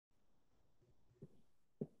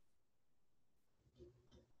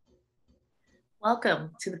Welcome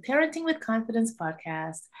to the Parenting with Confidence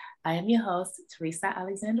podcast. I am your host, Theresa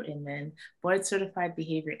Alexander Inman, board certified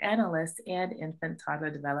behavior analyst and infant toddler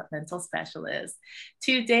developmental specialist.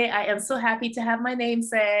 Today, I am so happy to have my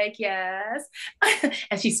namesake, yes.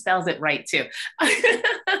 And she spells it right too.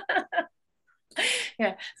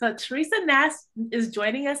 Yeah, so Theresa Nast is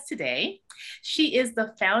joining us today. She is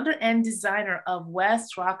the founder and designer of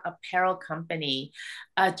West Rock Apparel Company,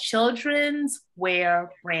 a children's wear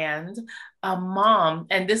brand, a mom,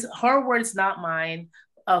 and this her words, not mine,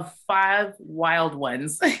 of five wild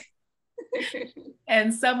ones,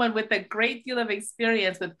 and someone with a great deal of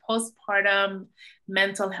experience with postpartum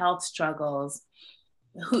mental health struggles.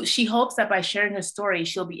 Who she hopes that by sharing her story,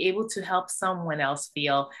 she'll be able to help someone else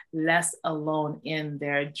feel less alone in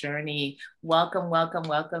their journey. Welcome, welcome,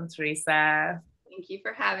 welcome, Theresa. Thank you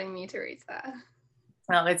for having me, Theresa.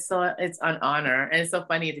 Oh, it's an honor. And it's so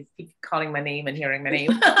funny to keep calling my name and hearing my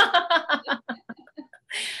name.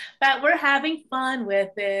 But we're having fun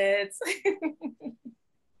with it.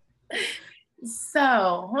 So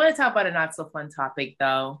I want to talk about a not so fun topic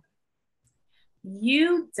though.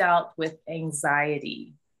 You dealt with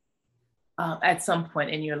anxiety at some point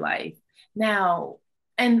in your life. Now,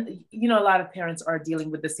 and you know, a lot of parents are dealing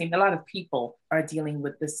with the same, a lot of people are dealing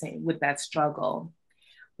with the same, with that struggle.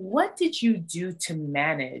 What did you do to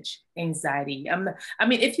manage anxiety? I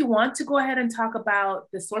mean, if you want to go ahead and talk about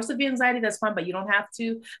the source of the anxiety, that's fine, but you don't have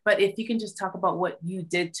to. But if you can just talk about what you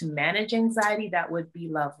did to manage anxiety, that would be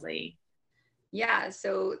lovely. Yeah,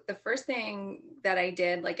 so the first thing that I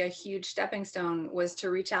did, like a huge stepping stone, was to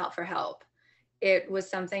reach out for help. It was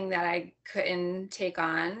something that I couldn't take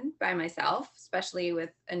on by myself, especially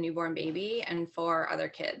with a newborn baby and for other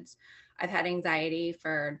kids. I've had anxiety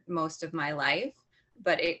for most of my life,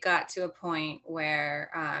 but it got to a point where,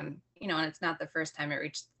 and it's not the first time it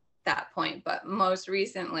reached that point, but most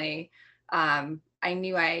recently, I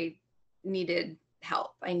knew I needed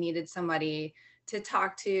help. I needed somebody to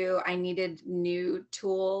talk to. I needed new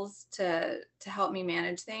tools to help me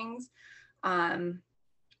manage things. And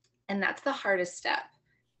that's the hardest step,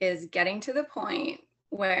 is getting to the point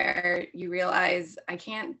where you realize I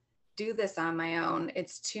can't do this on my own.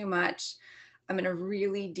 It's too much. I'm in a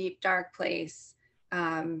really deep, dark place.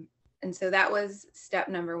 And so that was step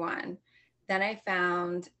number one. Then I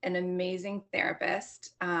found an amazing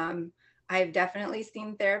therapist. I've definitely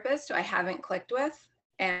seen therapists who I haven't clicked with.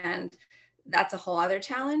 And that's a whole other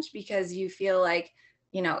challenge, because you feel like,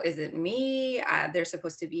 is it me? They're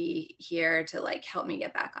supposed to be here to like help me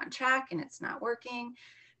get back on track, and it's not working.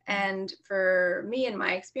 And for me, in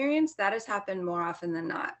my experience, that has happened more often than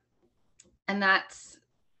not. And that's,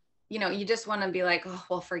 you just want to be like, oh,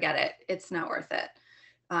 well, forget it. It's not worth it.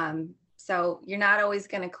 So you're not always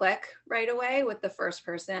going to click right away with the first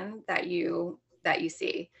person that you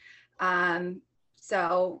see.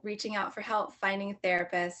 So reaching out for help, finding a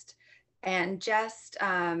therapist, and just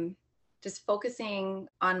focusing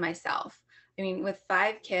on myself. I mean, with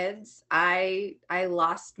 5 kids, I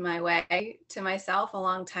lost my way to myself a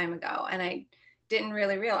long time ago, and I didn't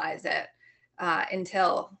really realize it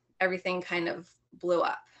until everything kind of blew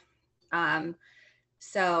up.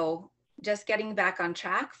 So just getting back on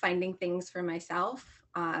track, finding things for myself.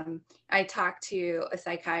 I talked to a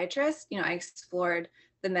psychiatrist. I explored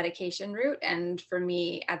the medication route. And for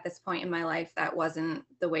me, at this point in my life, that wasn't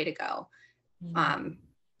the way to go.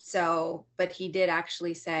 But he did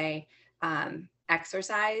actually say,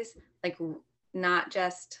 exercise, like not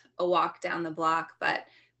just a walk down the block, but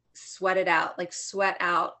sweat it out, like sweat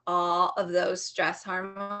out all of those stress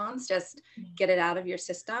hormones, just get it out of your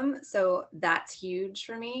system. So that's huge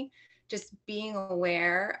for me. Just being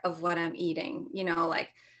aware of what I'm eating, like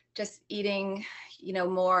just eating,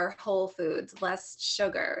 more whole foods, less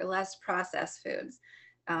sugar, less processed foods,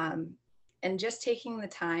 and just taking the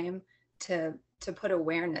time to put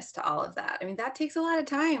awareness to all of that. I mean, that takes a lot of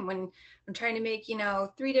time when I'm trying to make,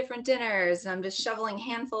 3 different dinners, and I'm just shoveling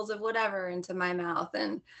handfuls of whatever into my mouth,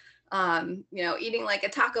 and, eating like a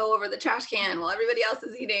taco over the trash can while everybody else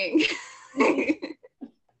is eating.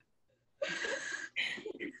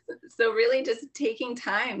 So really just taking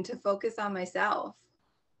time to focus on myself.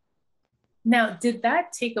 Now, did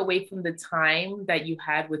that take away from the time that you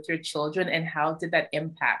had with your children, and how did that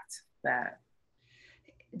impact that?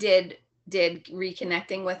 Did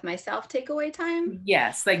reconnecting with myself take away time?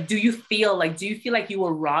 Yes. Like, do you feel like you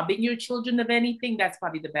were robbing your children of anything? That's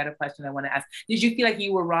probably the better question I want to ask. Did you feel like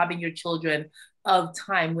you were robbing your children of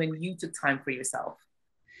time when you took time for yourself?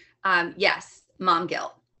 Yes, mom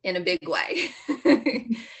guilt in a big way.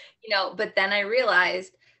 But then I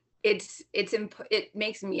realized it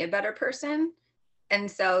makes me a better person. And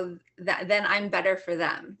so then I'm better for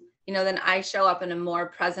them. then I show up in a more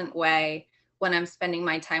present way when I'm spending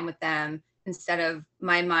my time with them, instead of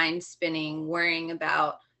my mind spinning, worrying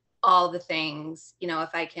about all the things. If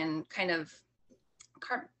I can kind of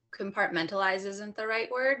compartmentalize isn't the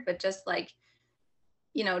right word, but just like,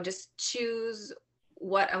 just choose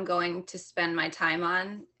what I'm going to spend my time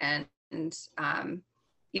on. And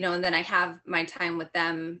then I have my time with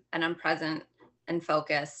them and I'm present and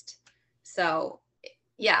focused. So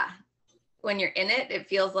yeah, when you're in it, it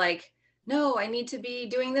feels like, no, I need to be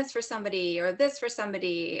doing this for somebody or this for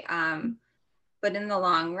somebody. But in the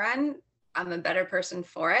long run, I'm a better person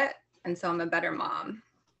for it. And so I'm a better mom.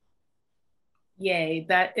 Yay,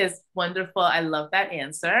 that is wonderful. I love that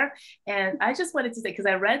answer. And I just wanted to say, because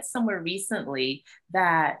I read somewhere recently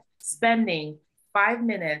that spending 5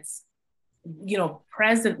 minutes,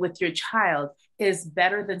 present with your child is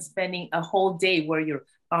better than spending a whole day where you're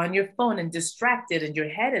on your phone and distracted and your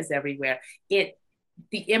head is everywhere. The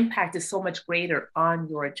impact is so much greater on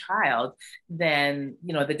your child than,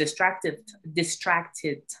 the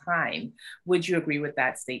distracted time. Would you agree with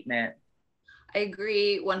that statement? I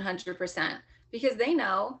agree 100% because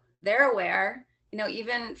they're aware,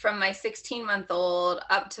 even from my 16-month-old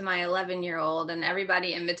up to my 11-year-old and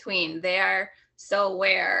everybody in between, they are so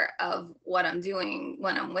aware of what I'm doing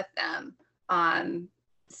when I'm with them.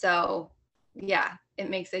 So yeah, it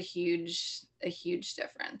makes a huge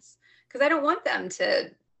difference because I don't want them to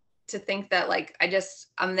think that like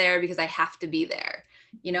I'm there because I have to be there.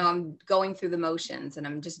 I'm going through the motions and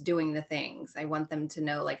I'm just doing the things. I want them to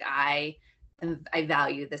know like I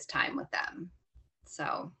value this time with them.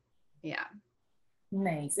 So yeah.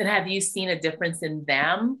 Nice. And have you seen a difference in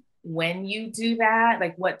them when you do that?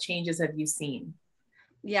 Like what changes have you seen?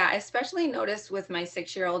 Yeah, I especially noticed with my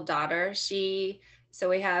 6-year-old daughter. So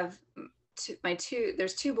we have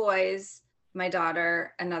there's two boys, my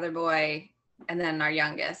daughter, another boy, and then our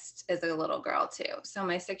youngest is a little girl too. So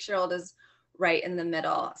my 6-year-old is right in the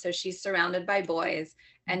middle. So she's surrounded by boys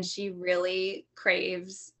and she really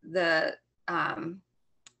craves the,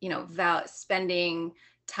 spending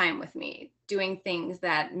time with me, doing things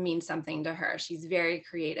that mean something to her. She's very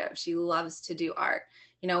creative. She loves to do art.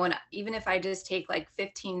 When even if I just take like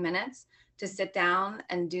 15 minutes to sit down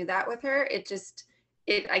and do that with her,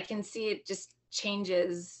 I can see it just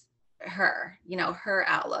changes her, her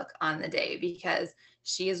outlook on the day because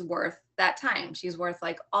she is worth that time. She's worth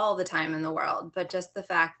like all the time in the world. But just the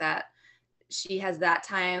fact that she has that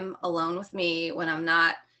time alone with me when I'm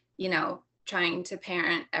not, trying to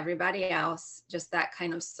parent everybody else, just that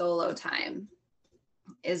kind of solo time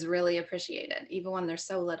is really appreciated, even when they're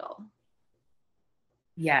so little.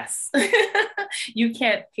 Yes. You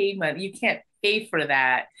can't pay money. You can't pay for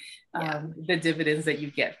that. Yeah. The dividends that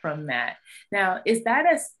you get from that. Now, is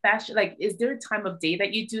that a special, like, is there a time of day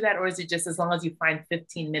that you do that? Or is it just as long as you find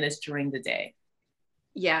 15 minutes during the day?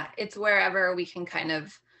 Yeah. It's wherever we can kind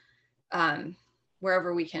of,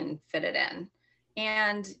 wherever we can fit it in.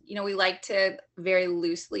 And, we like to very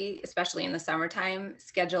loosely, especially in the summertime,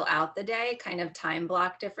 schedule out the day, kind of time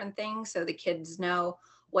block different things so the kids know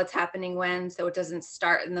what's happening when, so it doesn't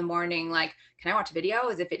start in the morning like, can I watch a video?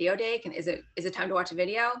 Is it video day? Is it time to watch a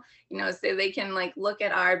video? So they can like look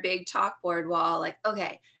at our big chalkboard wall like,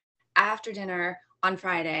 okay, after dinner on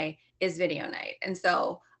Friday is video night. And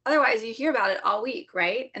so otherwise you hear about it all week,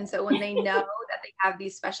 right? And so when they know that they have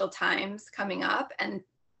these special times coming up and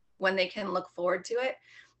when they can look forward to it,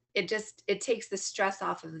 it takes the stress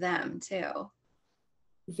off of them too.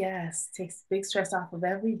 Yes, takes big stress off of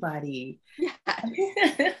everybody. Yeah.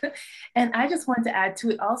 And I just wanted to add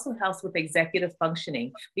to it also helps with executive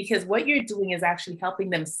functioning because what you're doing is actually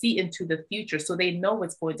helping them see into the future so they know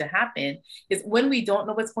what's going to happen. Because when we don't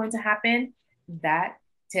know what's going to happen, that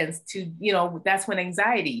tends to, that's when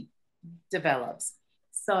anxiety develops.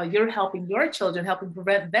 So you're helping your children, helping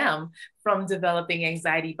prevent them from developing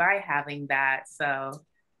anxiety by having that. So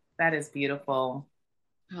that is beautiful.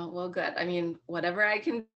 Oh, well, good. I mean, whatever I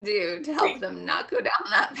can do to help them not go down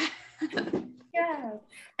that path. Yeah.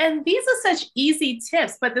 And these are such easy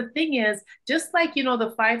tips. But the thing is, just like,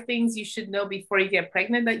 the 5 things you should know before you get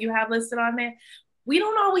pregnant that you have listed on there, we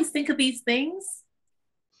don't always think of these things,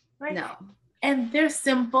 right? No. And they're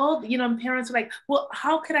simple. Parents are like, well,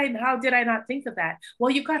 how did I not think of that?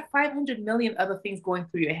 Well, you've got 500 million other things going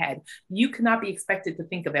through your head. You cannot be expected to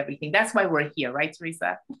think of everything. That's why we're here, right,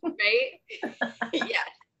 Theresa? Right? Yeah.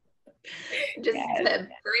 Just Yes. to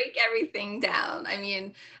break everything down. I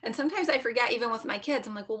mean, and sometimes I forget even with my kids.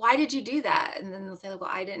 I'm like, well, why did you do that? And then they'll say, well,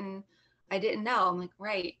 I didn't know. I'm like,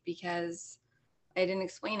 right, because I didn't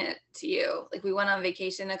explain it to you. Like we went on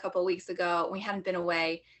vacation a couple of weeks ago. We hadn't been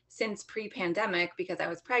away since pre-pandemic because I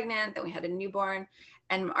was pregnant, then we had a newborn.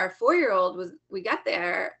 And our 4-year-old was, we got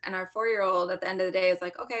there and our 4-year-old at the end of the day was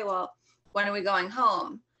like, okay, well, when are we going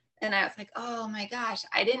home? And I was like, oh my gosh,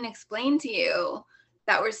 I didn't explain to you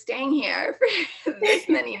that we're staying here for this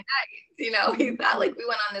many nights. You know, we thought like we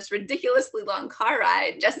went on this ridiculously long car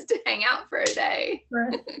ride just to hang out for a day.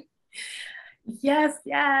 Yes,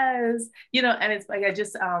 yes. You know, and it's like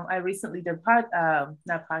I recently did not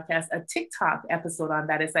podcast, a TikTok episode on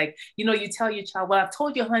that. It's like, you know, you tell your child, well, I've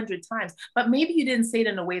told you 100 times, but maybe you didn't say it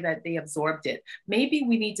in a way that they absorbed it. Maybe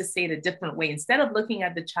we need to say it a different way. Instead of looking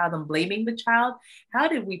at the child and blaming the child, how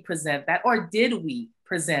did we present that? Or did we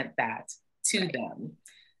present that to them?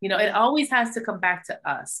 You know, it always has to come back to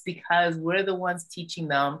us because we're the ones teaching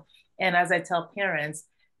them. And as I tell parents,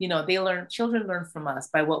 you know, children learn from us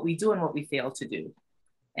by what we do and what we fail to do.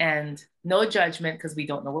 And no judgment because we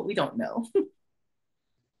don't know what we don't know.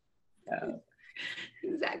 So,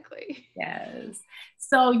 exactly. yes.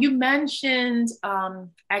 So you mentioned,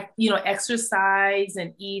 you know, exercise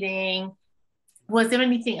and eating. Was there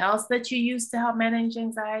anything else that you used to help manage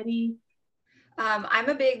anxiety? I'm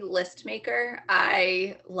a big list maker.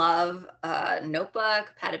 I love a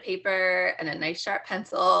notebook, pad of paper, and a nice sharp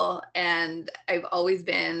pencil. And I've always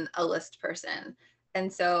been a list person.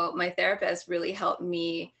 And so my therapist really helped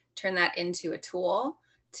me turn that into a tool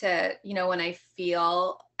to, you know, when I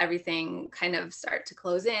feel everything kind of start to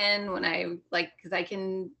close in, when I like, because I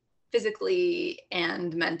can physically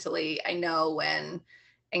and mentally, I know when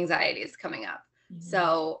anxiety is coming up.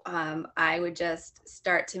 So I would just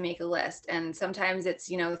start to make a list. And sometimes it's,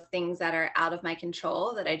 you know, things that are out of my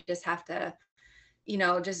control that I just have to, you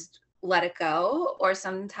know, just let it go. Or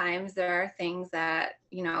sometimes there are things that,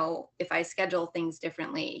 you know, if I schedule things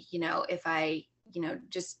differently, you know, if I, you know,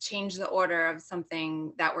 just change the order of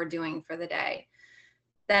something that we're doing for the day,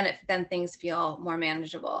 then things feel more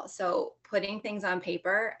manageable. So putting things on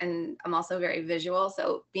paper, and I'm also very visual,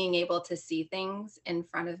 so being able to see things in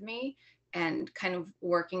front of me and kind of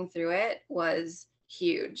working through it was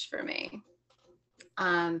huge for me.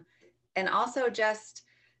 And also just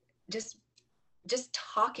just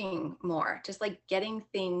talking more, just like getting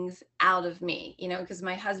things out of me, you know, because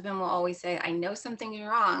my husband will always say, I know something's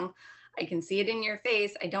wrong. I can see it in your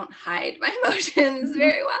face. I don't hide my emotions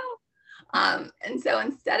very well. And so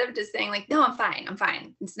instead of just saying like, no, I'm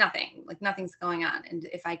fine. It's nothing, like nothing's going on. And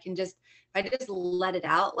if I just let it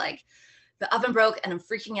out, like the oven broke and I'm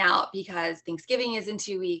freaking out because Thanksgiving is in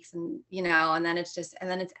 2 weeks and, you know, and then it's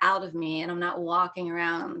out of me and I'm not walking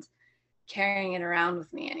around carrying it around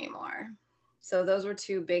with me anymore. So those were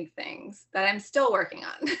two big things that I'm still working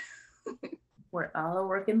on. We're all a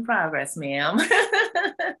work in progress, ma'am.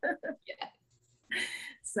 Yeah.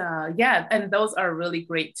 So yeah, and those are really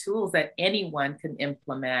great tools that anyone can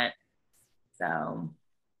implement. So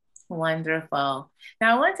wonderful.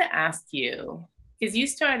 Now I want to ask you, because you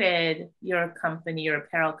started your company, your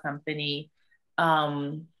apparel company,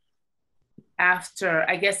 um, after,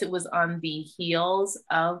 I guess it was on the heels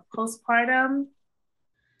of postpartum.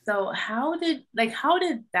 So how did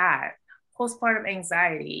that postpartum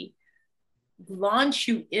anxiety launch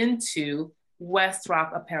you into West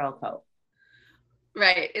Rock Apparel Co?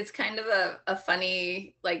 Right. It's kind of a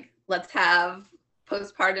funny, like, let's have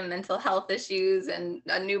postpartum mental health issues and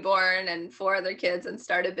a newborn and 4 other kids and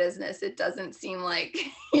start a business. It doesn't seem like,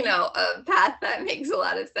 you know, a path that makes a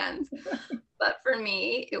lot of sense. But for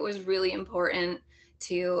me, it was really important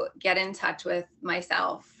to get in touch with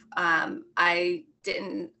myself.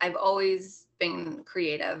 I've always been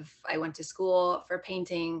creative. I went to school for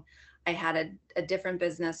painting. I had a different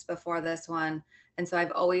business before this one. And so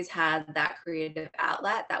I've always had that creative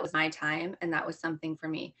outlet. That was my time. And that was something for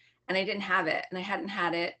me. And I didn't have it. And I hadn't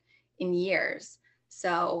had it in years.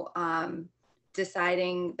 So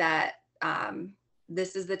deciding that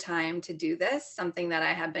this is the time to do this, something that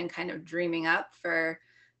I have been kind of dreaming up for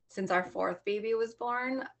since our 4th baby was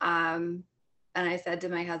born. And I said to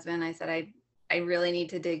my husband, I said, I really need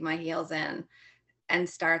to dig my heels in and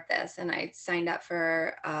start this. And I signed up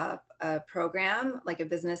for a program, like a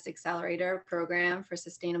business accelerator program for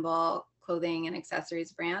sustainable clothing and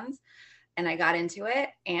accessories brands. And I got into it,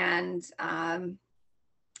 and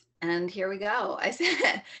here we go. I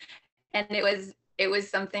said, and it was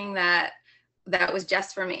something that was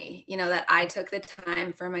just for me, you know, that I took the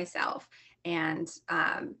time for myself, and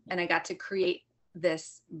I got to create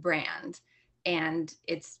this brand, and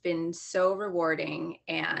it's been so rewarding.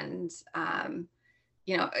 And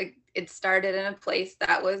it started in a place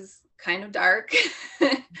that was kind of dark.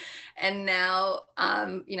 And now,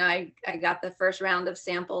 I got the first round of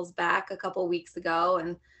samples back a couple weeks ago,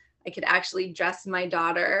 and I could actually dress my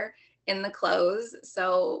daughter in the clothes.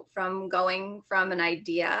 So from going from an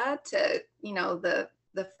idea to,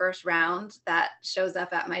 the first round that shows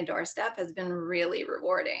up at my doorstep has been really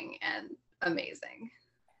rewarding and amazing.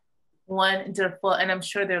 Wonderful. And I'm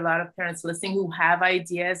sure there are a lot of parents listening who have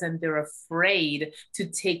ideas and they're afraid to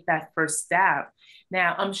take that first step.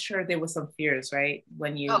 Now, I'm sure there were some fears, right?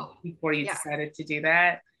 Before you Yeah. decided to do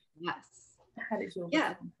that. Yes. How did you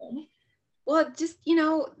overcome them? Well, just,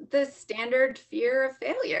 the standard fear of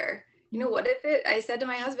failure. I said to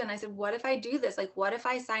my husband, I said, what if I do this? Like, what if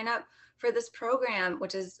I sign up for this program,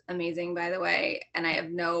 which is amazing, by the way, and I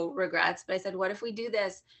have no regrets, but I said, what if we do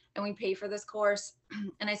this and we pay for this course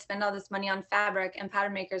and I spend all this money on fabric and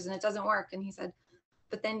pattern makers and it doesn't work? And he said,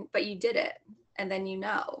 but you did it. And then,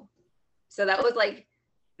 so that was like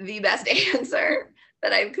the best answer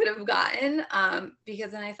that I could have gotten.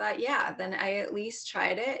 Because then I thought, yeah, then I at least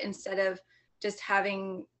tried it instead of just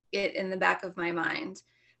having it in the back of my mind.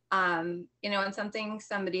 And something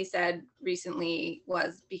somebody said recently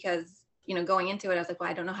was because, going into it, I was like, well,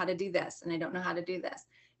 I don't know how to do this. And I don't know how to do this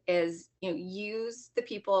is, use the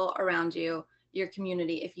people around you, your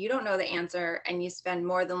community. If you don't know the answer and you spend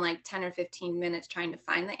more than like 10 or 15 minutes trying to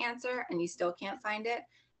find the answer and you still can't find it,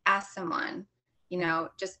 ask someone,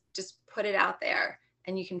 just put it out there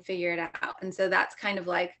and you can figure it out. And so that's kind of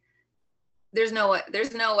like, there's no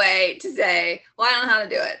way to say, well, I don't know how to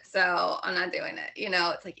do it, so I'm not doing it.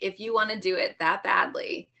 It's like, if you want to do it that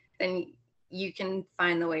badly, then you can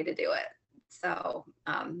find the way to do it. So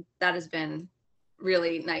that has been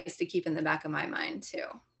really nice to keep in the back of my mind too.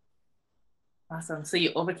 Awesome. So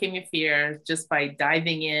you overcame your fear just by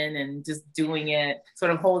diving in and just doing it,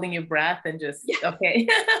 sort of holding your breath and just, okay.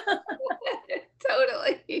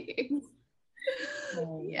 Totally.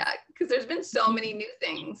 Yeah, because there's been so many new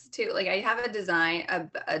things too. Like I have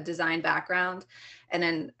a design background and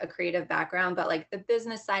then a creative background, but like the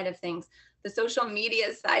business side of things, the social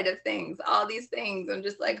media side of things, all these things, I'm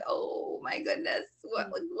just like, oh my goodness,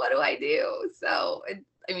 what do I do? So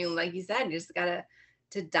like you said, you just gotta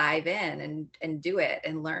to dive in and do it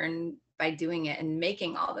and learn by doing it and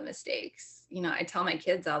making all the mistakes. I tell my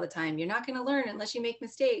kids all the time, you're not going to learn unless you make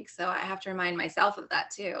mistakes. So I have to remind myself of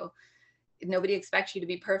that too. Nobody expects you to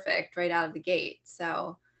be perfect right out of the gate.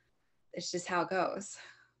 So it's just how it goes.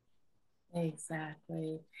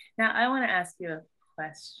 Exactly. Now I want to ask you a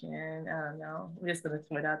question. I don't know. I'm just going to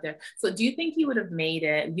throw it out there. So do you think you would have made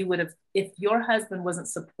it? You would have, if your husband wasn't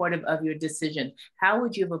supportive of your decision, how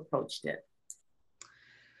would you have approached it?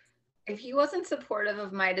 If he wasn't supportive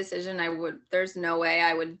of my decision, there's no way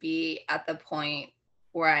I would be at the point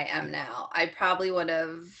where I am now. I probably would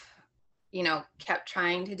have, kept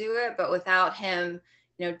trying to do it, but without him,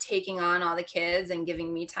 taking on all the kids and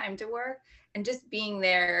giving me time to work and just being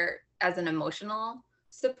there as an emotional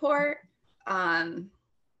support. I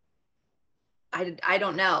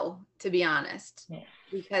don't know, to be honest,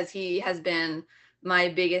 because he has been my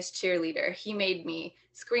biggest cheerleader. He made me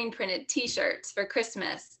screen printed t-shirts for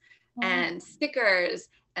Christmas and stickers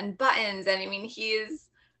and buttons. And he is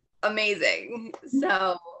amazing.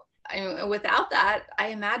 So without that, I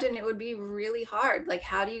imagine it would be really hard. Like,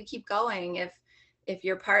 how do you keep going if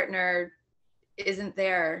your partner isn't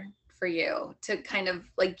there for you to kind of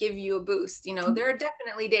like give you a boost? There are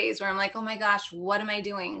definitely days where I'm like, oh my gosh, what am I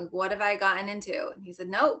doing? What have I gotten into? And he said,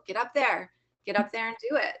 no, get up there and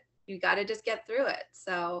do it. You got to just get through it.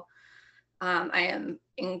 So I am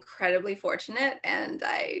incredibly fortunate, and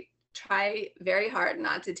I try very hard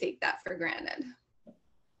not to take that for granted.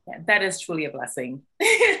 Yeah, that is truly a blessing.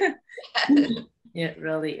 It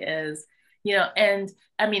really is. And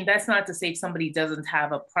that's not to say if somebody doesn't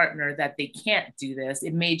have a partner that they can't do this.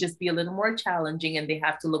 It may just be a little more challenging and they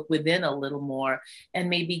have to look within a little more and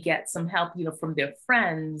maybe get some help, from their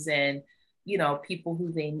friends and, people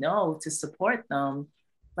who they know to support them.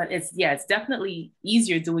 But it's definitely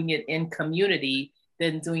easier doing it in community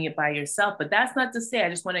than doing it by yourself. But that's not to say, I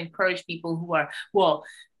just want to encourage people who are, well,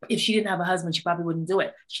 if she didn't have a husband, she probably wouldn't do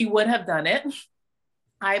it. She would have done it.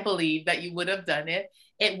 I believe that you would have done it.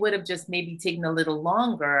 It would have just maybe taken a little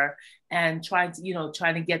longer and trying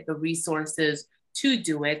to get the resources to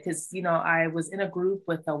do it. Because, I was in a group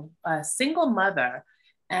with a single mother,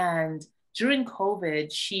 and during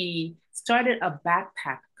COVID, she started a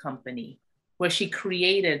backpack company where she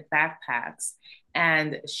created backpacks.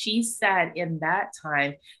 And she said in that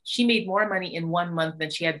time, she made more money in 1 month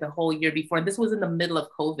than she had the whole year before. This was in the middle of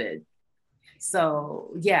COVID.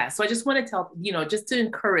 So I just want to tell, just to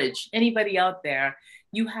encourage anybody out there,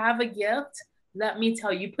 You have a gift. Let me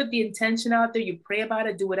tell you, you put the intention out there, you pray about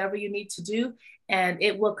it, do whatever you need to do, and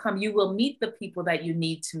it will come. You will meet the people that you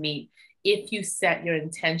need to meet if you set your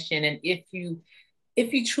intention and if you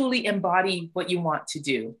truly embody what you want to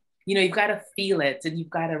do. You know, you've got to feel it and you've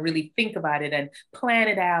got to really think about it and plan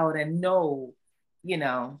it out and know, you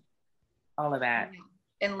know, all of that.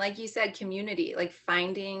 And like you said, community, like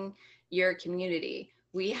finding your community.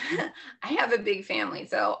 I have a big family,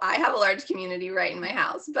 so I have a large community right in my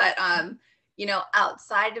house. But you know,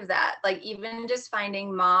 outside of that, like even just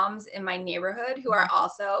finding moms in my neighborhood who are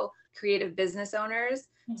also creative business owners.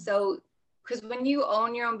 So, because when you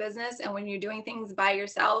own your own business and when you're doing things by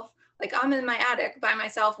yourself, like I'm in my attic by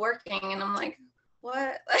myself working, and I'm like,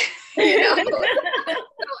 what? You know, so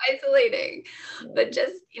isolating. But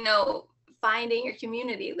just, you know, finding your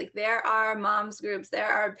community. Like there are moms groups, there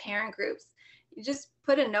are parent groups. You just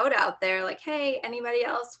put a note out there like, hey, anybody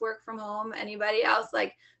else work from home? Anybody else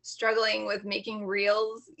like struggling with making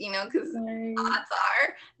reels? You know, because odds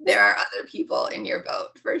are there are other people in your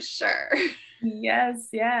boat for sure. Yes,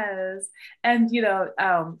 yes. And you know,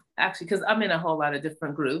 actually, because I'm in a whole lot of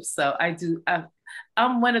different groups, so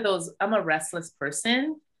I'm one of those, I'm a restless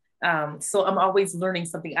person. So I'm always learning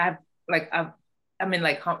something. I'm in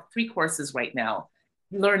like 3 courses right now,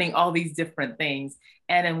 learning all these different things.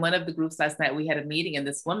 And in one of the groups last night, we had a meeting, and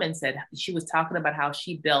this woman said she was talking about how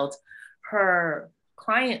she built her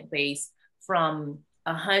client base from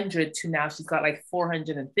 100 to now she's got like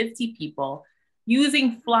 450 people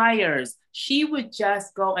using flyers. She would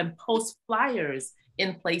just go and post flyers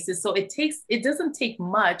in places. So it doesn't take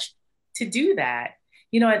much to do that.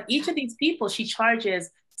 You know, and each of these people, she charges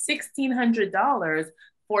 $1,600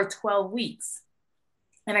 for 12 weeks.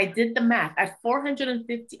 And I did the math at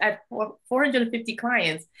 450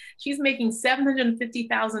 clients, she's making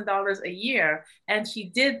 $750,000 a year. And she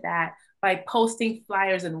did that by posting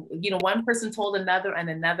flyers, and you know, one person told another and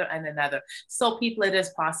another and another. So people, it is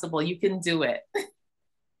possible. You can do it.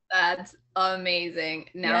 That's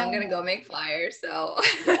amazing. Now I'm gonna go make flyers. So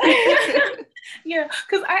yeah,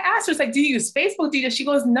 because I asked her, it's like, do you use Facebook? She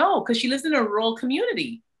goes, no, because she lives in a rural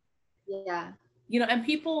community. Yeah. You know, and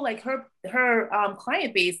people like her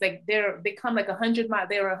client base, like they come like 100 mile,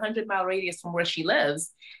 they're 100-mile radius from where she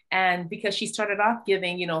lives. And because she started off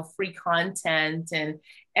giving, you know, free content and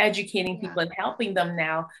educating people and helping them,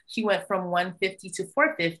 now she went from 150 to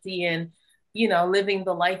 450 and, you know, living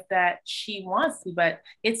the life that she wants to. But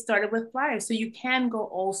it started with flyers. So you can go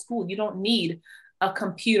old school. You don't need a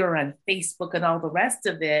computer and Facebook and all the rest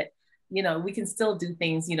of it. You know, we can still do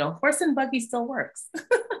things, you know, horse and buggy still works.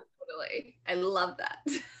 I love that.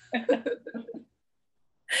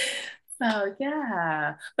 So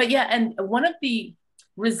yeah, but yeah, and one of the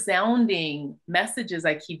resounding messages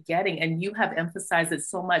I keep getting, and you have emphasized it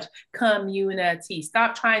so much: community.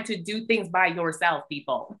 Stop trying to do things by yourself,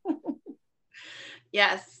 people.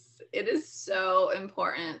 Yes, it is so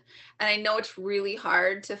important. And I know it's really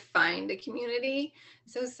hard to find a community.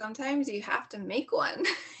 So sometimes you have to make one.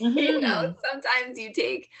 Mm-hmm. You know, sometimes you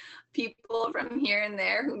take people from here and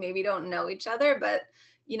there who maybe don't know each other, but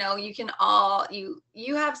you know, you can all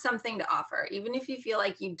you have something to offer. Even if you feel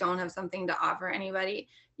like you don't have something to offer anybody,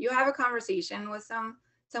 you have a conversation with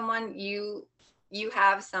someone, you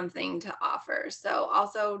have something to offer. So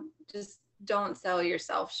also just don't sell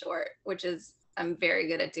yourself short, which is, I'm very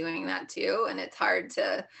good at doing that too. And it's hard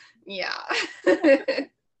to, yeah.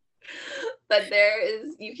 But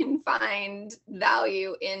you can find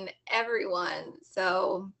value in everyone.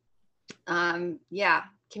 So yeah,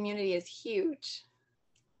 community is huge.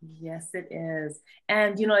 Yes, it is.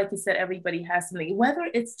 And, you know, like you said, everybody has something, whether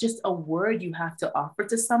it's just a word you have to offer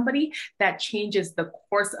to somebody that changes the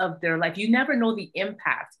course of their life. You never know the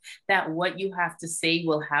impact that what you have to say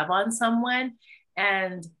will have on someone.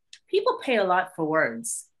 And people pay a lot for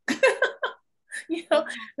words. You know,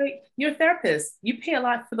 like your therapist, you pay a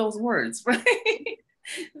lot for those words, right?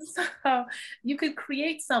 So you could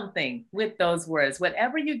create something with those words.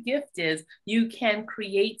 Whatever your gift is, you can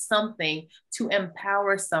create something to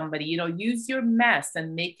empower somebody. You know, use your mess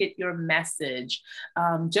and make it your message.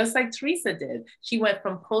 Just like Theresa did. She went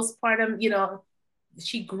from postpartum, you know,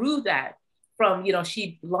 she grew that from, you know,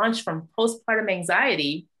 she launched from postpartum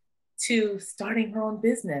anxiety to starting her own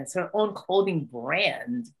business, her own clothing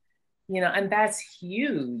brand, you know, and that's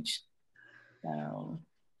huge. So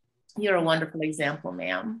you're a wonderful example,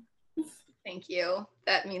 ma'am. Thank you.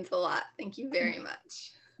 That means a lot. Thank you very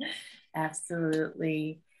much.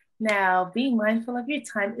 Absolutely. Now, being mindful of your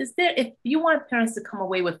time, is there, if you want parents to come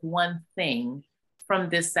away with one thing from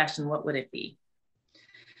this session, what would it be?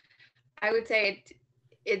 I would say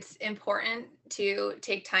it's important to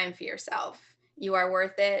take time for yourself. You are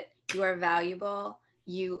worth it. You are valuable.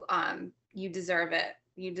 You deserve it.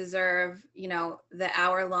 You deserve, you know, the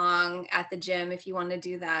hour long at the gym if you want to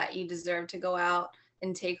do that. You deserve to go out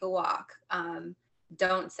and take a walk.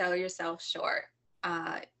 Don't sell yourself short.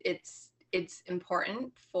 It's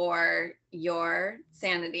important for your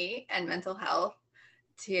sanity and mental health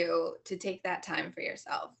to take that time for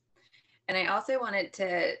yourself. And I also wanted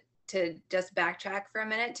to just backtrack for a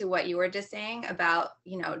minute to what you were just saying about,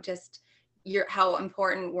 you know, just your how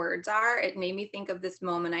important words are. It made me think of this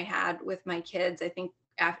moment I had with my kids. I think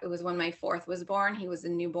after, it was when my fourth was born. He was a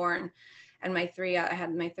newborn, and I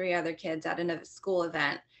had my three other kids at a school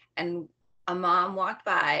event, and a mom walked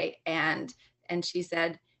by and she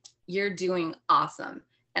said, "You're doing awesome."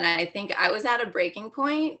 And I think I was at a breaking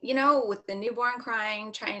point, you know, with the newborn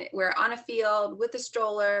crying, we're on a field with the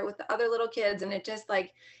stroller with the other little kids. And I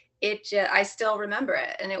still remember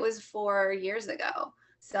it. And it was 4 years ago.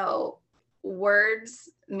 So words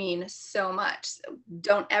mean so much.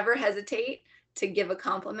 Don't ever hesitate to give a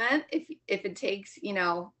compliment. If it takes, you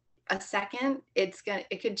know, a second, it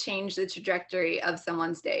could change the trajectory of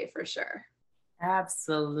someone's day for sure.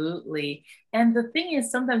 Absolutely. And the thing is,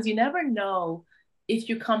 sometimes you never know if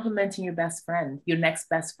you're complimenting your best friend, your next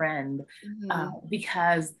best friend,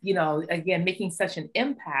 because, you know, again, making such an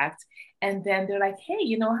impact. And then they're like, hey,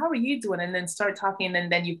 you know, how are you doing? And then start talking. And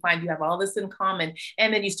then you find you have all this in common.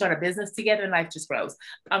 And then you start a business together and life just grows.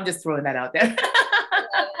 I'm just throwing that out there.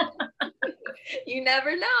 You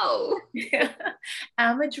never know. Yeah.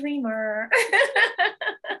 I'm a dreamer.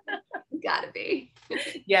 Gotta be.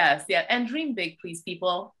 Yes, yeah. And dream big, please,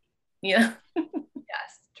 people. Yeah.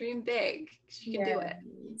 Yes, dream big. You can do it.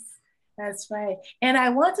 That's right. And I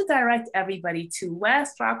want to direct everybody to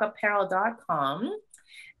westrockaapparel.com.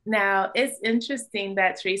 Now, it's interesting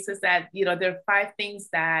that Theresa said, you know, there are 5 things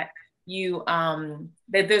that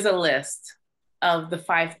that there's a list of the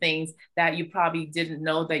 5 things that you probably didn't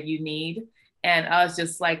know that you need. And I was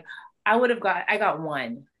just like, I got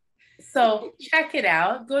one. So check it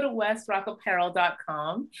out. Go to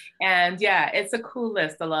westrockaapparel.com. And yeah, it's a cool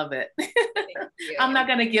list. I love it. I'm not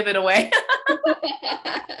going to give it away.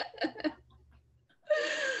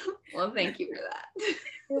 Well, thank you for that.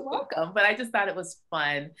 You're welcome. But I just thought it was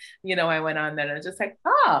fun. You know, I went on there and I was just like,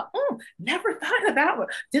 oh, never thought of that one.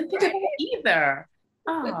 Didn't think of it either.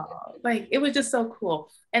 Oh, like it was just so cool.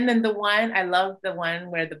 And then I love the one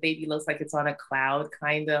where the baby looks like it's on a cloud,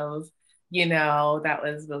 kind of. You know, that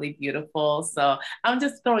was really beautiful. So I'm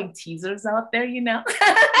just throwing teasers out there, you know.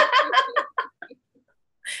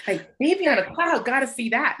 Like baby on a cloud, gotta see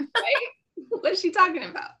that. Right? What is she talking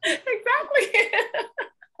about? Exactly.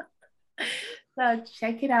 So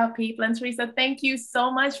check it out, people. And Theresa, thank you so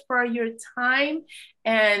much for your time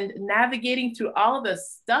and navigating through all the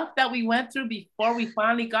stuff that we went through before we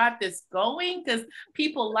finally got this going, because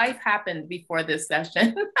life happened before this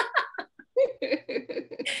session.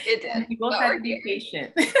 It did. You both had to be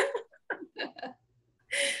patient.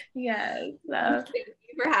 Yes. Thank you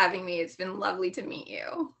for having me. It's been lovely to meet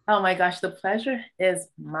you. Oh my gosh, the pleasure is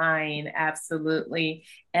mine. Absolutely.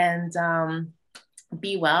 And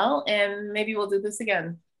be well, and maybe we'll do this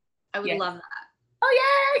again. I would love that.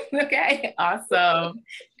 Oh, yay. Okay. Awesome.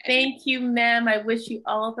 Thank you, ma'am. I wish you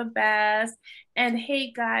all the best. And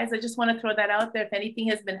hey, guys, I just want to throw that out there. If anything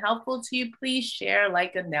has been helpful to you, please share,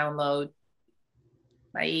 like, and download.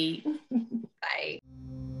 Bye. Bye.